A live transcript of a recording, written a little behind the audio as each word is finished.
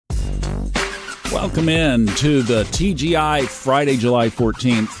Welcome in to the TGI Friday, July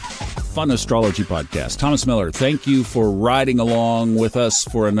 14th Fun Astrology Podcast. Thomas Miller, thank you for riding along with us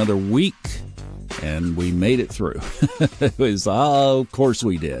for another week. And we made it through. Of course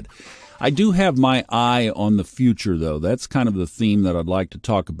we did. I do have my eye on the future, though. That's kind of the theme that I'd like to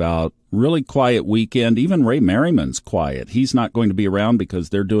talk about. Really quiet weekend. Even Ray Merriman's quiet. He's not going to be around because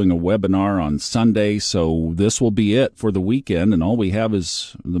they're doing a webinar on Sunday, so this will be it for the weekend, and all we have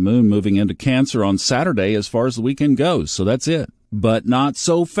is the moon moving into Cancer on Saturday as far as the weekend goes, so that's it. But not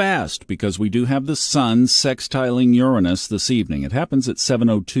so fast, because we do have the sun sextiling Uranus this evening. It happens at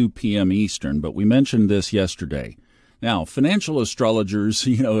 7:02 p.m. Eastern, but we mentioned this yesterday. Now, financial astrologers,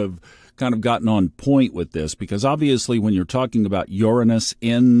 have kind of gotten on point with this, because obviously when you're talking about Uranus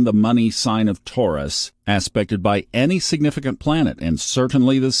in the money sign of Taurus, aspected by any significant planet, and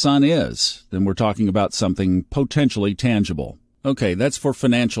certainly the sun is, then we're talking about something potentially tangible. Okay, that's for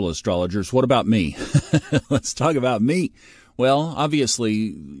financial astrologers. What about me? Let's talk about me. Well,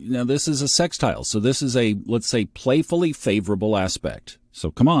 obviously, this is a sextile, so this is a, let's say, playfully favorable aspect. So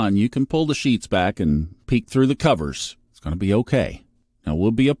come on, you can pull the sheets back and peek through the covers. It's going to be okay. Now,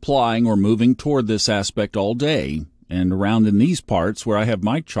 we'll be applying or moving toward this aspect all day, and around in these parts where I have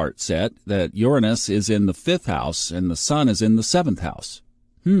my chart set, that Uranus is in the 5th house and the sun is in the 7th house.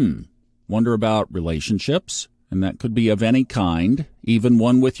 Wonder about relationships, and that could be of any kind, even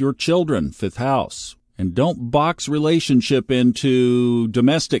one with your children, 5th house. And don't box relationship into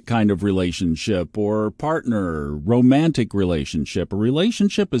domestic kind of relationship or partner, romantic relationship. A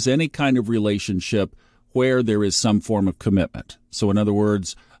relationship is any kind of relationship where there is some form of commitment. So in other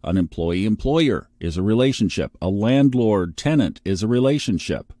words, an employee-employer is a relationship. A landlord-tenant is a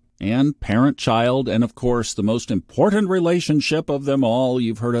relationship. And parent-child, and of course, the most important relationship of them all,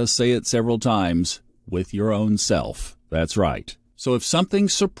 you've heard us say it several times, with your own self. That's right. So if something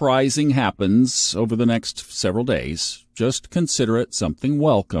surprising happens over the next several days, just consider it something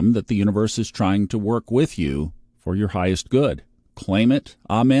welcome that the universe is trying to work with you for your highest good. Claim it.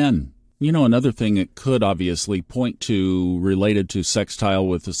 Amen. Another thing it could obviously point to related to sextile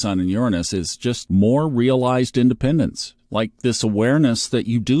with the sun and Uranus is just more realized independence. Like this awareness that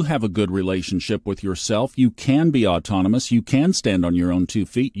you do have a good relationship with yourself. You can be autonomous. You can stand on your own 2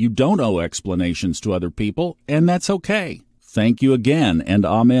 feet. You don't owe explanations to other people, and that's okay. Thank you again, and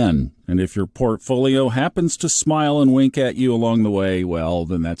amen. And if your portfolio happens to smile and wink at you along the way, well,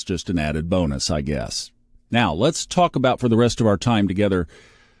 then that's just an added bonus, I guess. Now, let's talk about, for the rest of our time together,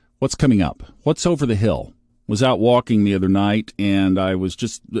 what's coming up? What's over the hill? Was out walking the other night, and I was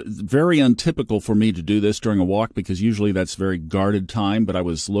just very untypical for me to do this during a walk, because usually that's very guarded time, but I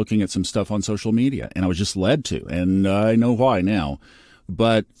was looking at some stuff on social media, and I was just led to, and I know why now.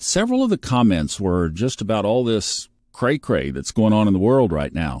 But several of the comments were just about all this cray-cray that's going on in the world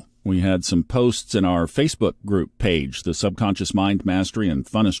right now. We had some posts in our Facebook group page, the Subconscious Mind Mastery and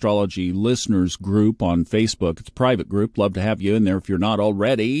Fun Astrology Listeners Group on Facebook. It's a private group. Love to have you in there if you're not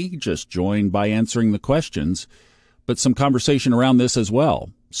already. Just join by answering the questions. But some conversation around this as well.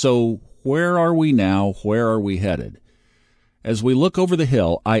 So where are we now? Where are we headed? As we look over the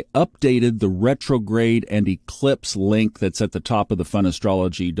hill, I updated the retrograde and eclipse link that's at the top of the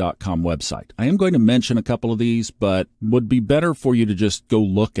funastrology.com website. I am going to mention a couple of these, but would be better for you to just go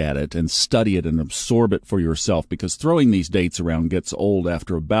look at it and study it and absorb it for yourself, because throwing these dates around gets old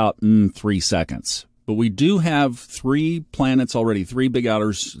after about 3 seconds. But we do have 3 planets already, 3 big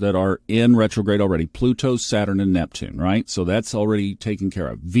outers that are in retrograde already, Pluto, Saturn, and Neptune, right? So that's already taken care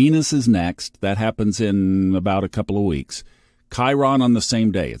of. Venus is next. That happens in about a couple of weeks. Chiron on the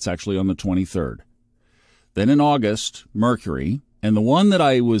same day. It's actually on the 23rd. Then in August, Mercury. And the one that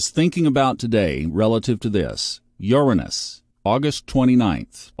I was thinking about today relative to this, Uranus, August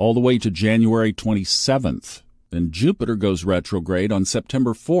 29th, all the way to January 27th. Then Jupiter goes retrograde on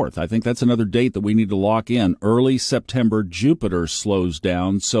September 4th. I think that's another date that we need to lock in. Early September, Jupiter slows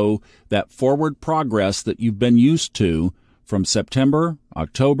down. So that forward progress that you've been used to from September,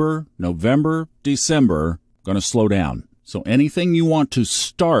 October, November, December, going to slow down. So anything you want to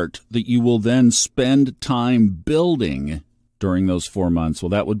start that you will then spend time building during those 4 months, well,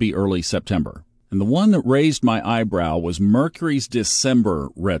 that would be early September. And the one that raised my eyebrow was Mercury's December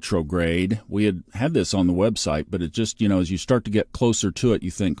retrograde. We had this on the website, but it just, as you start to get closer to it,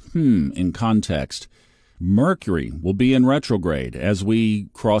 you think, in context. Mercury will be in retrograde as we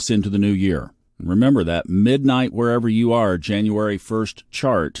cross into the new year. Remember that midnight wherever you are, January 1st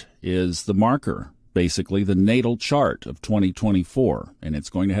chart is the marker, basically the natal chart of 2024, and it's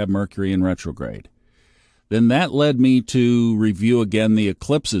going to have Mercury in retrograde. Then that led me to review again the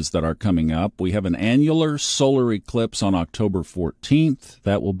eclipses that are coming up. We have an annular solar eclipse on October 14th.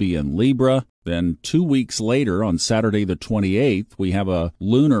 That will be in Libra. Then 2 weeks later, on Saturday the 28th, we have a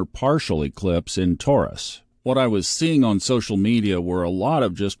lunar partial eclipse in Taurus. What I was seeing on social media were a lot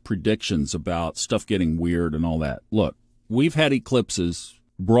of just predictions about stuff getting weird and all that. Look, we've had eclipses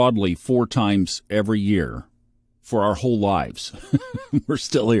broadly 4 times every year for our whole lives. We're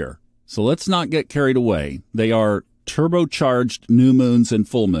still here. So let's not get carried away. They are turbocharged new moons and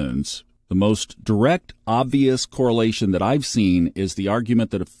full moons. The most direct, obvious correlation that I've seen is the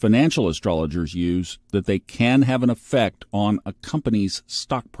argument that financial astrologers use that they can have an effect on a company's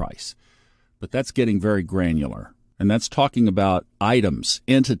stock price. But that's getting very granular. And that's talking about items,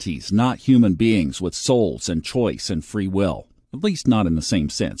 entities, not human beings with souls and choice and free will. At least not in the same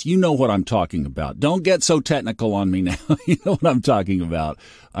sense. You know what I'm talking about. Don't get so technical on me now. You know what I'm talking about.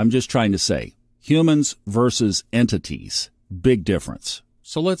 I'm just trying to say humans versus entities. Big difference.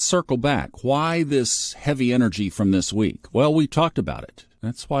 So let's circle back. Why this heavy energy from this week? Well, we talked about it.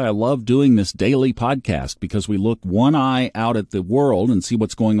 That's why I love doing this daily podcast, because we look one eye out at the world and see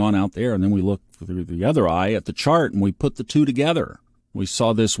what's going on out there, and then we look through the other eye at the chart and we put the two together. We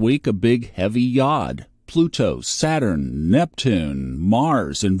saw this week a big heavy yod. Pluto, Saturn, Neptune,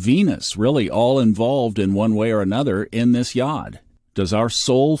 Mars, and Venus really all involved in one way or another in this yod. Does our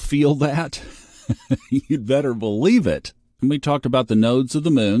soul feel that? You'd better believe it. And we talked about the nodes of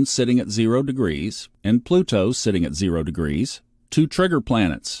the moon sitting at 0 degrees and Pluto sitting at 0 degrees. 2 trigger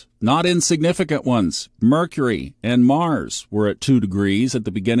planets, not insignificant ones. Mercury and Mars were at 2 degrees at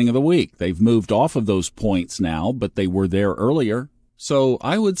the beginning of the week. They've moved off of those points now, but they were there earlier. So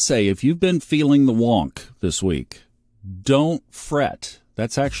I would say if you've been feeling the wonk this week, don't fret.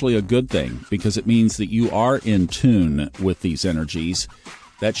 That's actually a good thing, because it means that you are in tune with these energies.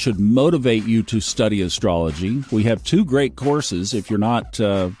 That should motivate you to study astrology. We have 2 great courses. If you're not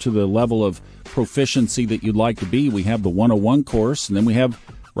to the level of proficiency that you'd like to be, we have the 101 course, and then we have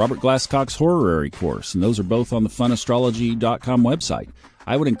Robert Glasscock's horary course, and those are both on the funastrology.com website.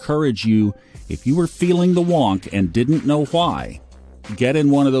 I would encourage you, if you were feeling the wonk and didn't know why, get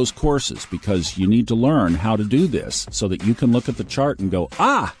in one of those courses, because you need to learn how to do this so that you can look at the chart and go,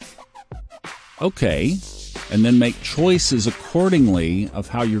 okay, and then make choices accordingly of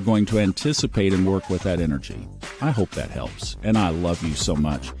how you're going to anticipate and work with that energy. I hope that helps, and I love you so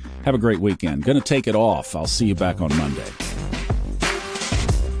much. Have a great weekend. Going to take it off. I'll see you back on Monday.